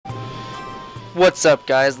What's up,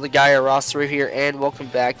 guys? LegaiaRaSeru here, and welcome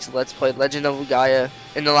back to Let's Play Legend of Legaia.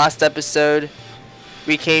 In the last episode,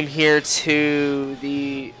 we came here to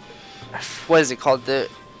the, what is it called? The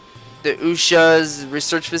Usha's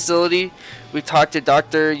research facility. We talked to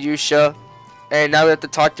Dr. Usha, and now we have to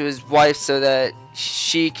talk to his wife so that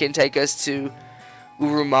she can take us to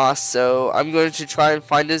Uru Mais. So I'm going to try and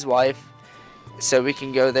find his wife so we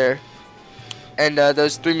can go there. And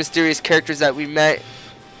those three mysterious characters that we met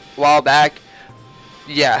a while back,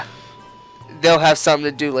 yeah, they'll have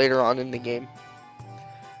something to do later on in the game.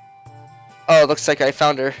 Oh, it looks like I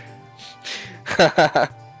found her.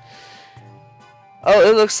 Oh,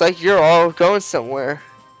 it looks like you're all going somewhere.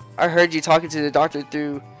 I heard you talking to the doctor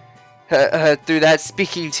through that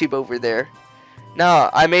speaking tube over there. Now,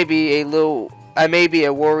 I may be a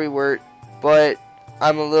worrywart, but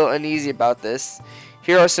I'm a little uneasy about this.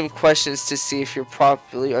 Here are some questions to see if you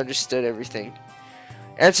properly understood everything.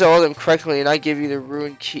 Answer all of them correctly, and I give you the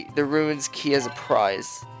ruins key as a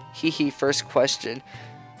prize. Hee. First question.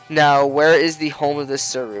 Now, where is the home of the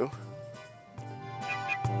raseru?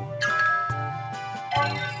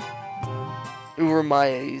 Uru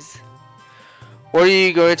Mais. What are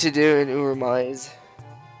you going to do in Uru Mais?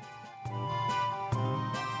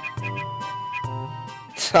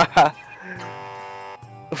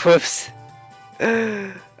 Whoops.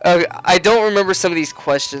 I don't remember some of these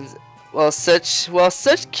questions.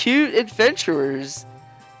 Such cute adventurers.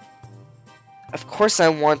 Of course I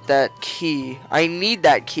want that key. I need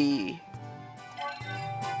that key.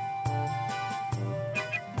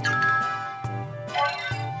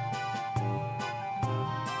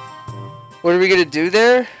 What are we gonna do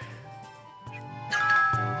there?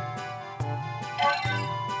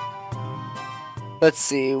 Let's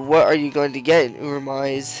see. What are you going to get in Uru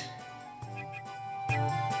Mais?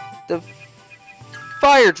 The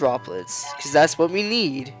fire droplets, because that's what we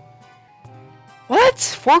need. What?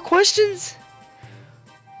 4 questions?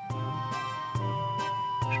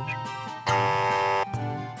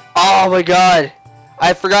 Oh my god.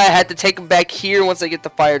 I forgot I had to take them back here once I get the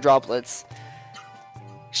fire droplets.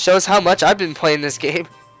 Shows how much I've been playing this game.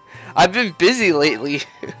 I've been busy lately.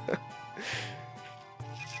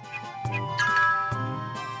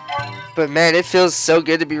 But man, it feels so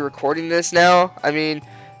good to be recording this now. I mean,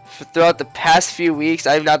 throughout the past few weeks,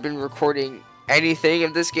 I've not been recording anything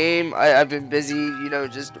of this game. I've been busy, you know,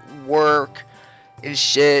 just work and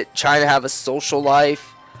shit, trying to have a social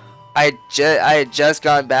life. I had just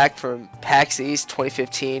gotten back from PAX East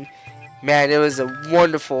 2015. Man, it was a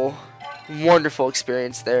wonderful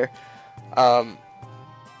experience there. But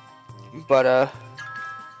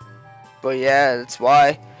yeah, that's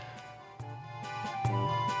why.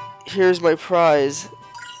 Here's my prize.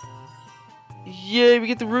 Yay, we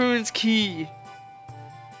get the ruins key.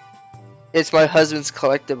 It's my husband's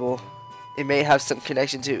collectible. It may have some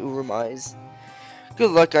connection to Uru Mais.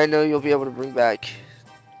 Good luck, I know you'll be able to bring back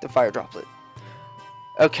the fire droplet.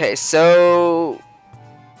 Okay, so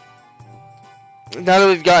now that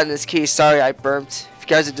we've gotten this key, sorry I burped. If you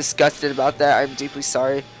guys are disgusted about that, I'm deeply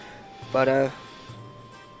sorry. But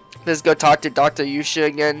let's go talk to Dr. Usha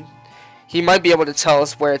again. He might be able to tell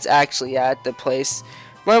us where it's actually at, the place.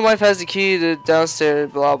 My wife has the key to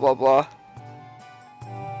downstairs, blah blah blah.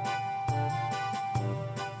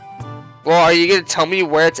 Well, are you gonna tell me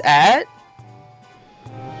where it's at?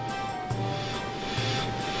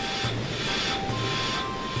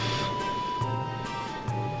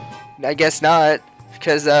 I guess not,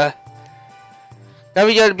 because now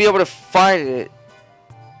we gotta be able to find it.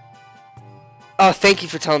 Oh, thank you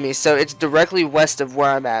for telling me. So it's directly west of where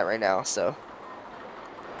I'm at right now, so.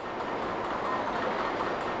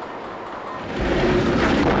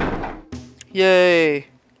 Yay.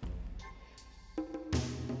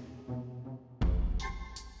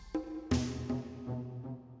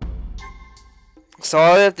 So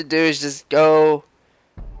all I have to do is just go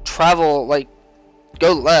travel, like,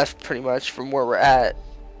 go left pretty much from where we're at.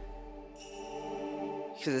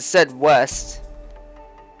 Because it said west.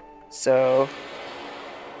 So.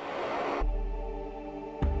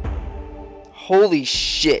 Holy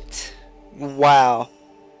shit. Wow.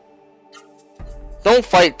 Don't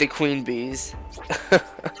fight the queen bees.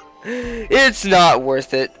 It's not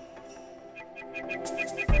worth it.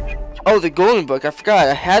 Oh, the golden book. I forgot.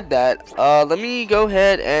 I had that. Let me go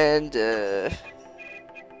ahead and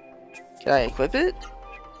can I equip it?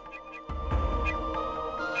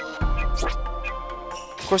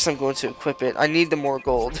 Of course I'm going to equip it. I need the more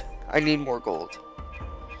gold. I need more gold.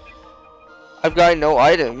 I've got no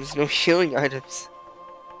items. No healing items.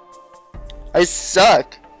 I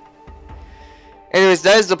suck. Anyways,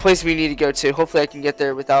 that is the place we need to go to. Hopefully I can get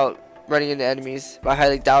there without running into enemies, but I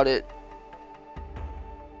highly doubt it.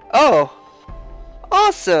 Oh,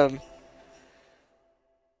 awesome.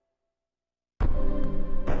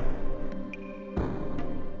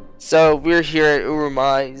 So we're here at Uru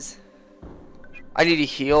Mais. I need to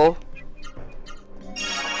heal.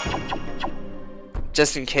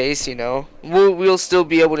 Just in case, you know. We'll still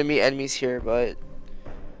be able to meet enemies here, but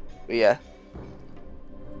yeah.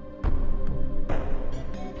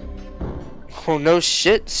 Oh no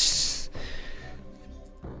shit.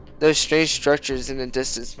 Those strange structures in the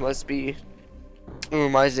distance must be Uru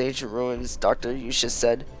Mais' ancient ruins, Dr. Yusha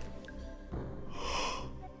said.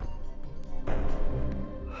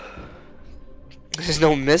 There's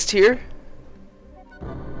no mist here?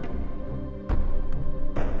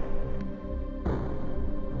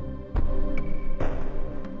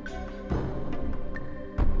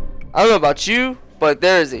 I don't know about you, but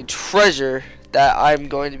there is a treasure that I'm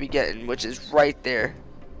going to be getting, which is right there.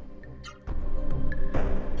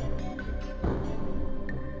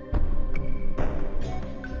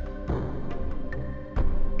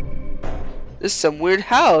 This is some weird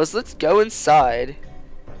house. Let's go inside.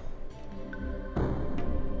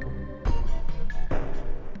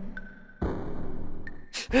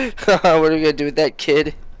 What are we gonna do with that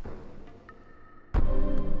kid?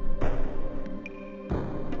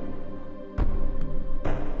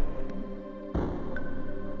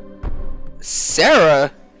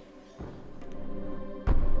 Sarah?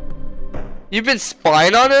 You've been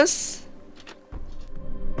spying on us?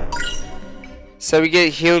 So we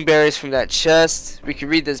get healing berries from that chest. We can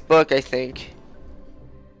read this book, I think.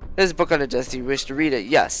 There's a book on the desk. Do you wish to read it?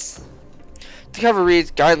 Yes. The cover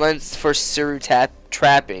reads, Guidelines for Raseru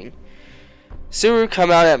Trapping. Raseru come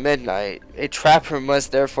out at midnight. A trapper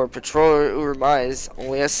must therefore patrol Uru Mais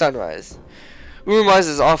only at sunrise. Uru Mais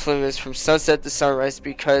is off limits from sunset to sunrise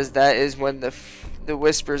because that is when the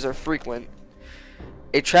whispers are frequent.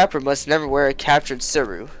 A trapper must never wear a captured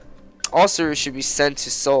raseru. All raseru should be sent to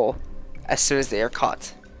Seoul as soon as they are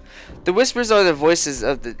caught. The whispers are the voices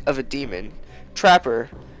of a demon. Trapper,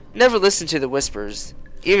 never listen to the whispers,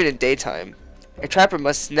 even in daytime. A trapper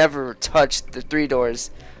must never touch the 3 doors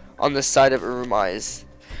on the side of Uru Mais.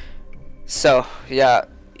 So, yeah,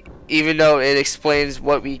 even though it explains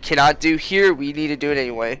what we cannot do here, we need to do it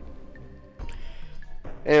anyway.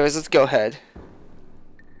 Anyways, let's go ahead.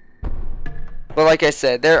 But like I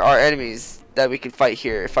said, there are enemies that we can fight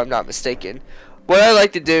here, if I'm not mistaken. What I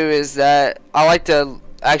like to do is that I like to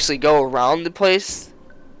actually go around the place,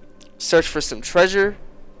 search for some treasure.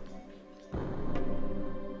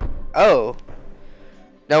 Oh.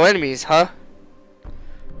 No enemies, huh?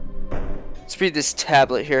 Let's read this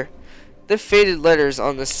tablet here. The faded letters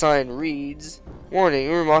on the sign reads, Warning,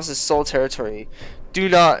 Uru Mais' soul territory. Do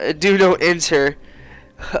not enter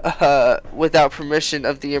without permission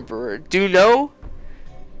of the Emperor. Do no?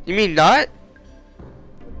 You mean not?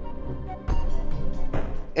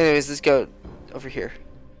 Anyways, let's go over here.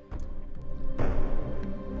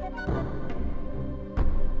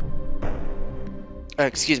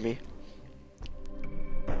 Excuse me.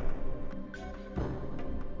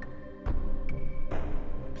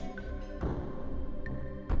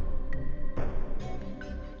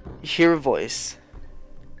 You hear a voice.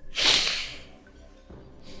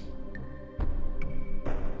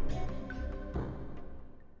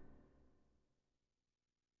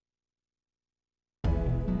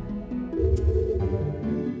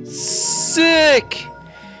 Sick!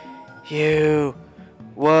 You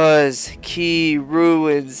was key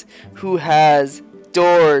ruins who has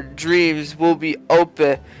door dreams will be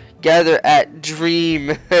open. Gather at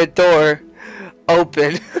dream door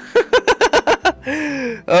open.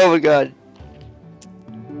 Oh my god.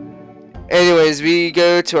 Anyways, we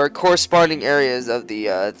go to our corresponding areas of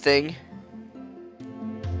the thing.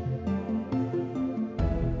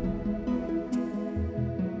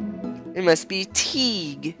 It must be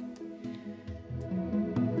Teague.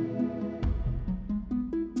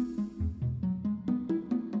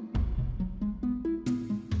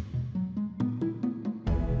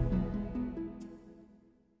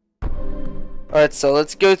 Alright, so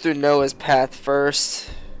let's go through Noah's path first,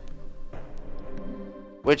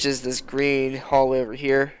 which is this green hallway over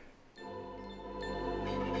here.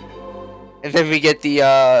 And then we get the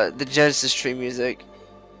Genesis tree music.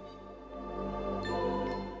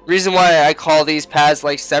 Reason why I call these paths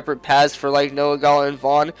like separate paths for like Noah, Gala, and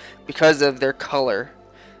Vaughn, because of their color.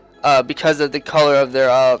 Because of the color of their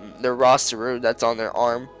raseru that's on their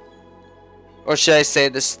arm. Or should I say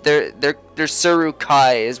this their Seru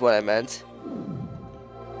Kai is what I meant.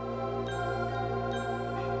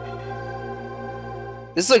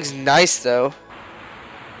 This looks nice though.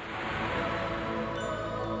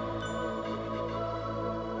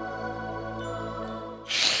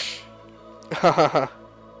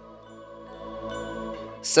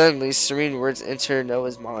 Suddenly, serene words enter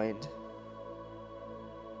Noah's mind.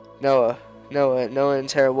 Noah and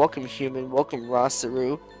Terra, welcome human, welcome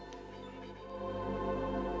raseru.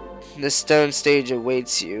 The stone stage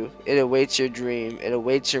awaits you. It awaits your dream. It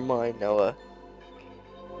awaits your mind, Noah.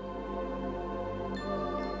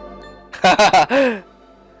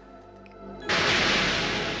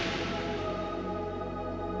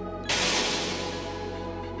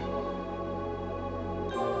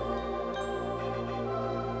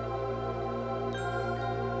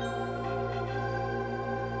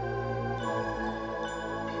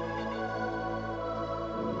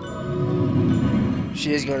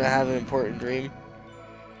 She is going to have an important dream.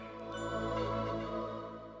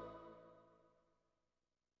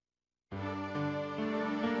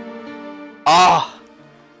 Ah!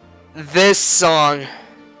 This song.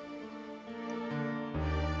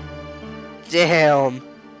 Damn.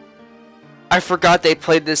 I forgot they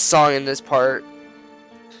played this song in this part.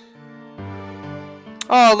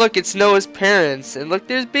 Oh, look, it's Noah's parents. And look,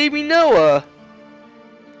 there's baby Noah.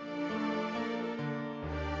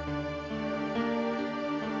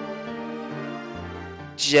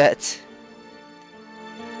 Jet.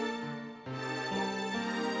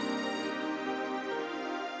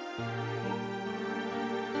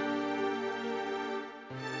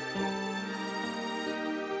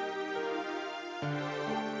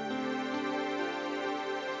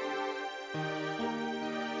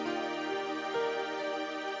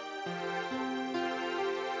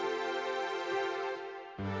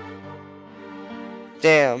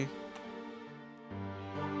 Damn.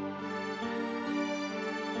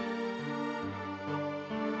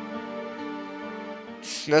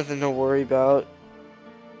 Nothing to worry about.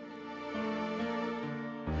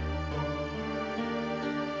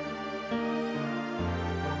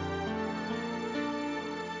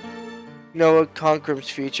 Noah, Concrum's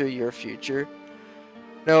future, your future.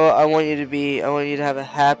 Noah, I want you to have a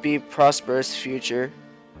happy, prosperous future.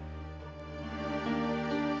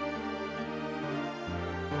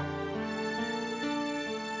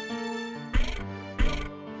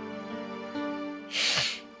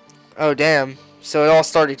 Oh, damn. So it all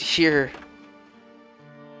started here.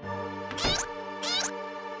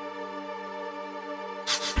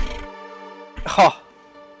 Oh.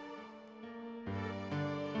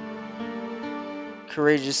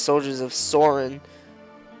 Courageous soldiers of Soren.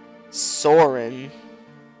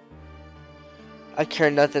 I care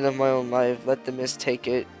nothing of my own life. Let the mist take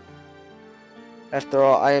it. After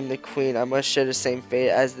all, I am the queen. I must share the same fate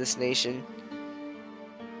as this nation.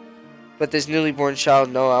 But this newly born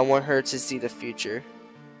child, Noah, I want her to see the future.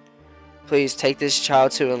 Please take this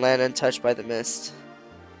child to a land untouched by the mist.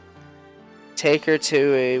 Take her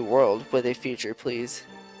to a world with a future, please.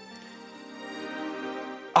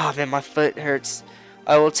 Ah, man, my foot hurts.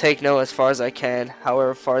 I will take Noah as far as I can,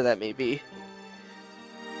 however far that may be.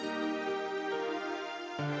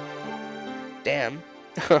 Damn.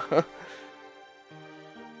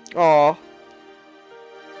 Aw.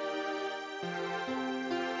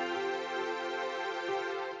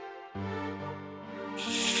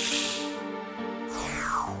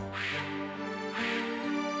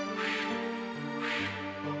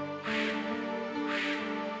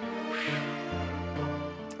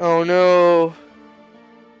 Oh no.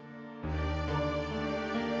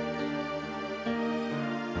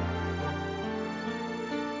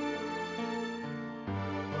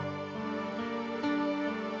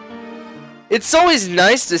 It's always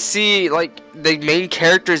nice to see like the main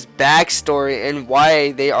character's backstory and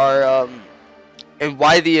why they are and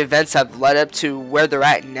why the events have led up to where they're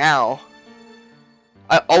at now.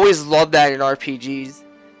 I always love that in RPGs.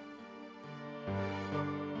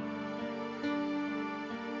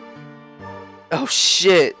 Oh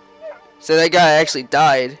shit. So that guy actually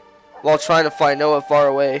died while trying to find Noah far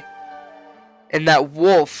away. And that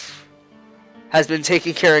wolf has been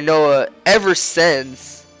taking care of Noah ever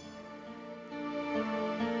since.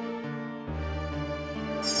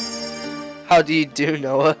 How do you do,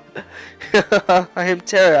 Noah? I am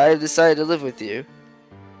Terra. I have decided to live with you.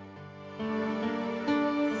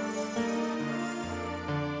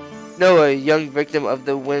 Noah, a young victim of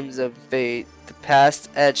the whims of fate, the past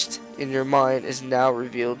etched in your mind is now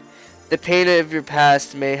revealed. The pain of your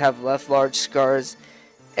past may have left large scars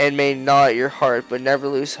and may gnaw at your heart, but never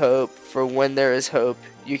lose hope, for when there is hope,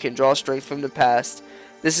 you can draw strength from the past.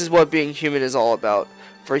 This is what being human is all about.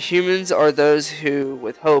 For humans are those who,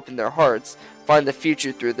 with hope in their hearts, find the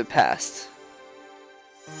future through the past.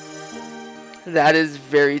 That is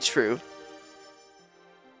very true.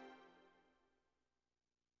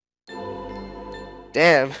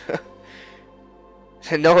 Damn.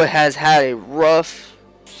 Noah has had a rough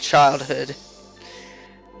childhood.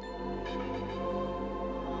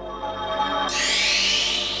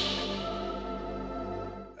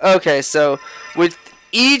 Okay, so with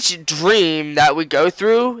each dream that we go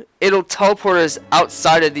through, it'll teleport us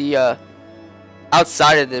outside of the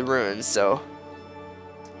ruins. So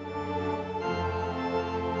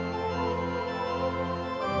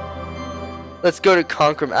let's go to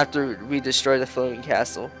Conquerum after we destroy the floating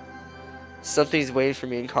castle. Something's waiting for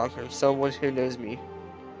me in Conquerum. Someone who knows me.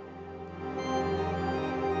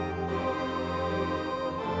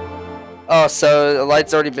 Oh, so the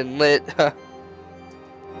light's already been lit.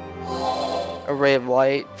 A ray of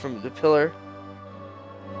light from the pillar.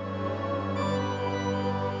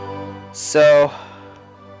 So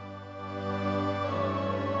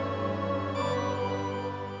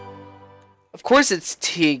of course it's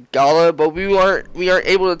Gala, but we aren't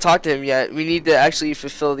able to talk to him yet. We need to actually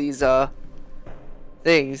fulfill these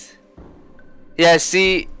things. Yeah,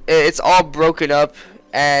 see, it's all broken up,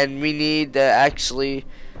 and we need to actually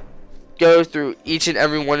go through each and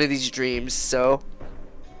every one of these dreams. So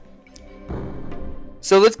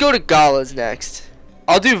let's go to Gala's next.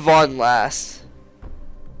 I'll do Vaughn last.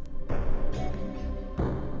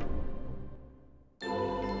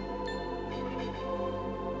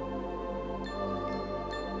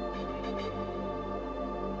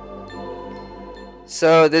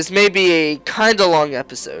 So this may be a kinda long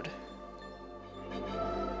episode.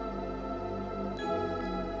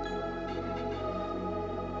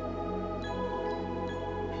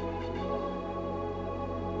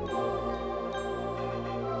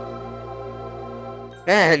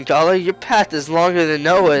 Man, Gala, your path is longer than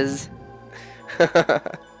Noah's.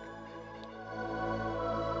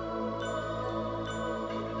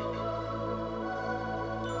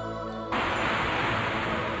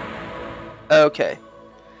 Okay.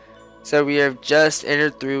 So we have just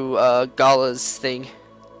entered through Gala's thing.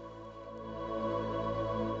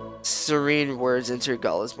 Serene words enter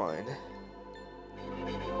Gala's mind.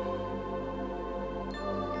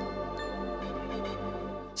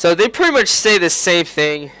 So they pretty much say the same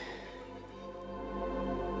thing.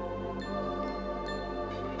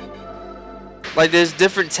 Like there's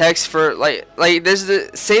different text for like there's the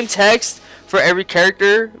same text for every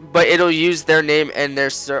character, but it'll use their name and their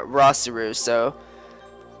raseru. So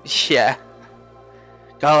yeah,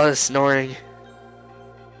 Gala is snoring.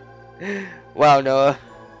 Wow, Noah.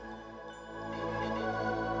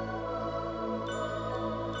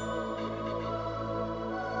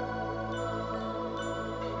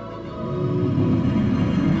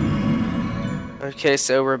 Okay,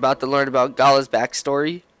 so we're about to learn about Gala's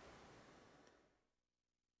backstory.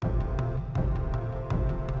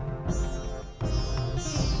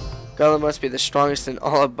 Gala must be the strongest in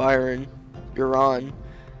all of Buran.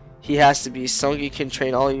 He has to be. Songi can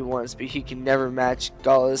train all he wants, but he can never match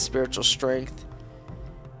Gala's spiritual strength.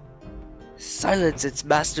 Silence, it's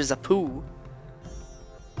Master Zapu.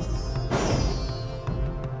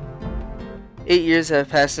 8 years have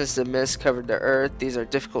passed since the mist covered the earth. These are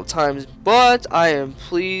difficult times, but I am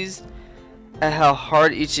pleased at how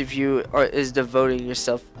hard each of you is devoting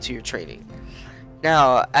yourself to your training.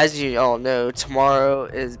 Now, as you all know, tomorrow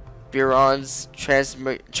is Buran's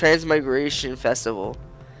Transmigration Festival.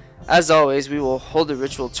 As always, we will hold a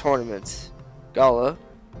ritual tournament. Gala.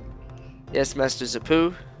 Yes, Master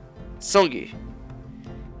Zapu. Songi.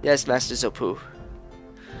 Yes, Master Zapu.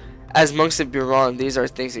 As monks of Buran, these are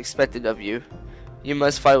things expected of you. You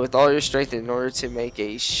must fight with all your strength in order to make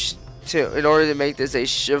this a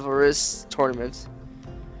chivalrous tournament.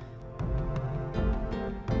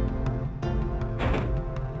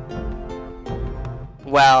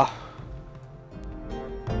 Wow.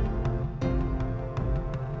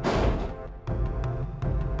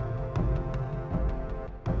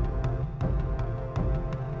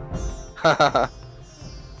 Haha.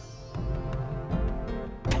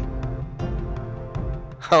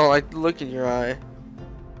 I don't like the look in your eye.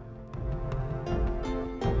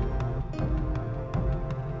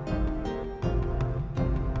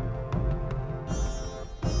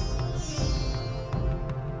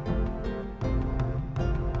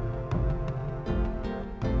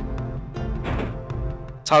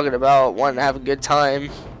 Talking about wanting to have a good time.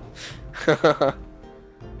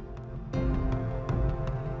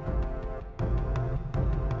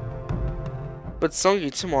 But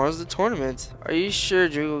Songi, tomorrow's the tournament. Are you sure,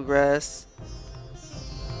 Jiggle Grass?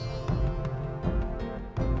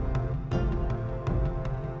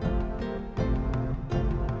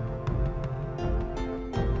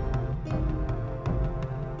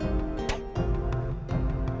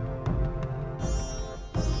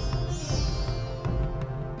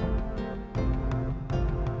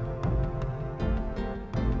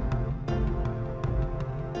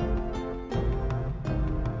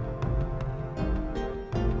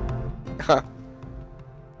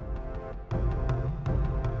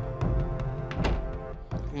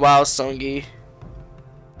 Wow, Songi.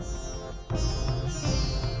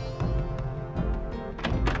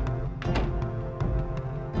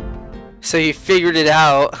 So you figured it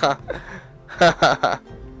out.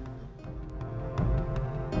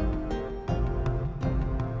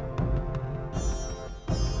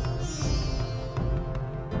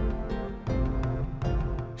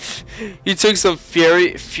 You took some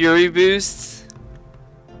fury boosts.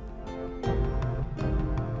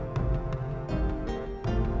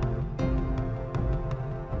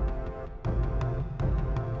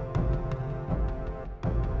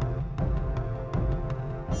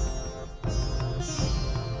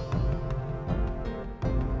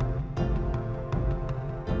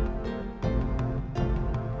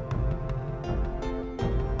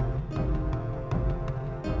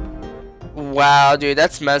 Wow, dude,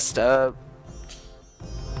 that's messed up.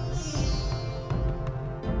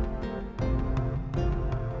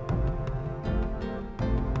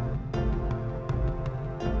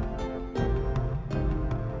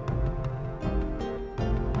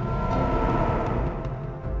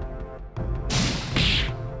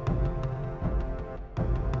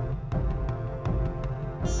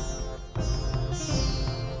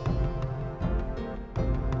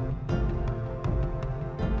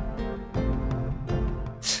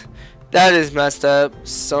 That is messed up,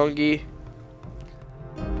 Songi.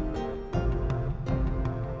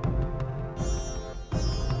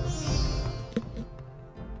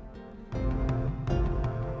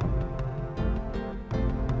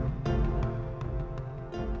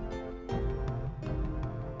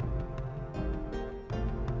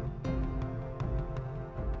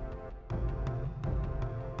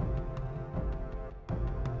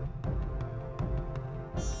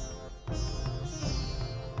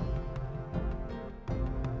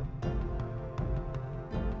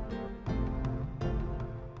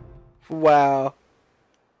 Wow.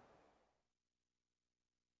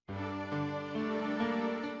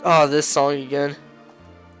 Oh, this song again.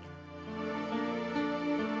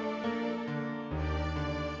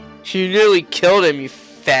 You nearly killed him, you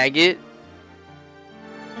faggot.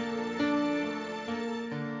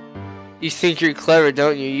 You think you're clever,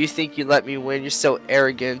 don't you? You think you let me win. You're so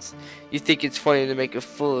arrogant. You think it's funny to make a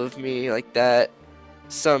fool of me like that.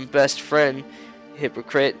 Some best friend,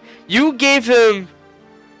 hypocrite. You gave him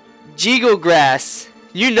Jigo grass.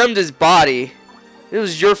 You numbed his body. It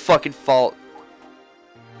was your fucking fault.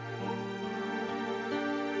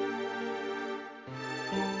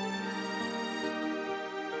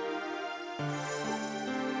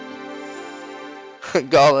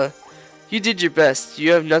 Gala, you did your best.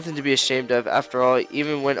 You have nothing to be ashamed of. After all,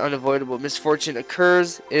 even when unavoidable misfortune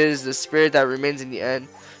occurs, it is the spirit that remains in the end.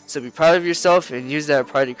 So be proud of yourself and use that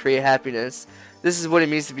pride to create happiness. This is what it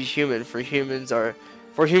means to be human. For humans are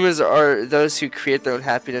those who create their own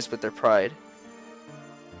happiness with their pride.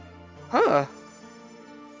 Huh.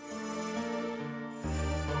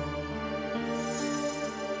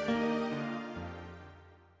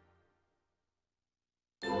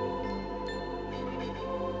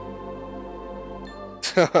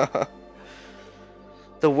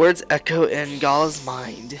 The words echo in Gala's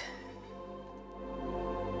mind.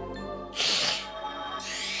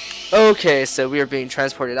 Okay, so we are being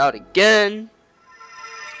transported out again.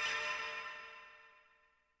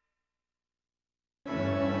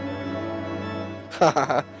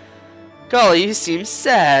 Gala, you seem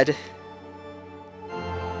sad.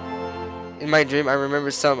 In my dream, I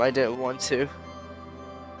remember something I didn't want to.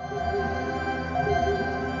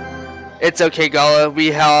 It's okay, Gala.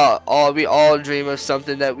 We all dream of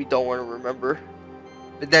something that we don't want to remember.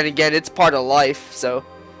 But then again, it's part of life, so.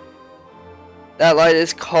 That light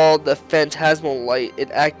is called the phantasmal light.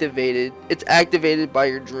 It's activated by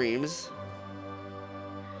your dreams.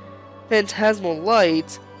 Phantasmal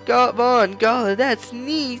light? Come on, Gala, that's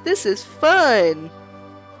neat. This is fun.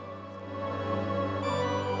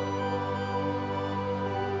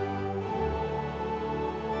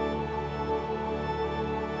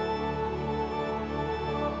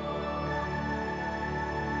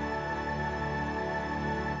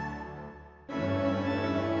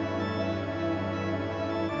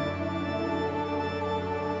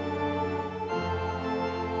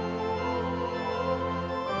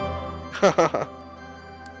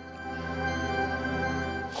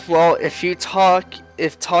 Well, if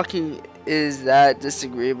talking is that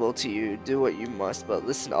disagreeable to you, do what you must. But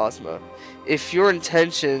listen, Ozma, if your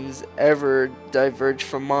intentions ever diverge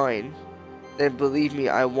from mine, then believe me,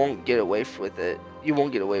 I won't get away with it. You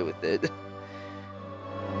won't get away with it.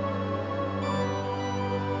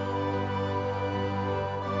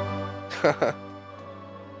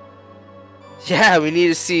 Yeah, we need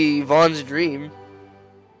to see Vaughn's dream.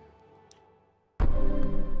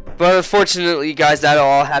 But unfortunately, guys, that'll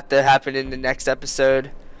all have to happen in the next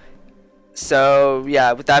episode. So,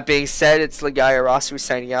 yeah, with that being said, it's LegaiaRaSeru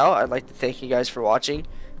signing out. I'd like to thank you guys for watching.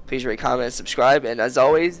 Please rate, comment, and subscribe. And as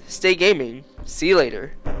always, stay gaming. See you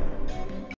later.